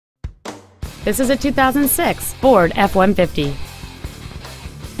This is a 2006 Ford F-150.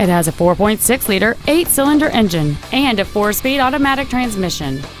 It has a 4.6-liter 8-cylinder engine and a 4-speed automatic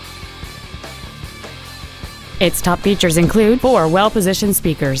transmission. Its top features include 4 well-positioned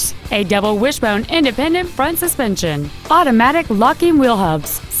speakers, a double wishbone independent front suspension, automatic locking wheel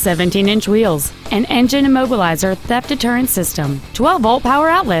hubs, 17-inch wheels, an engine immobilizer theft deterrent system, 12-volt power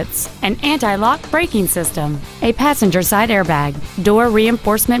outlets, an anti-lock braking system, a passenger side airbag, door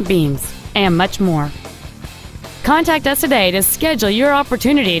reinforcement beams, and much more. Contact us today to schedule your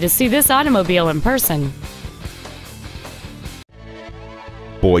opportunity to see this automobile in person.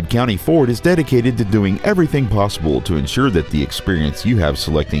 Boyd County Ford is dedicated to doing everything possible to ensure that the experience you have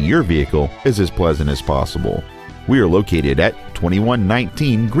selecting your vehicle is as pleasant as possible. We are located at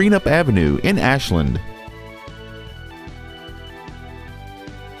 2119 Greenup Avenue in Ashland.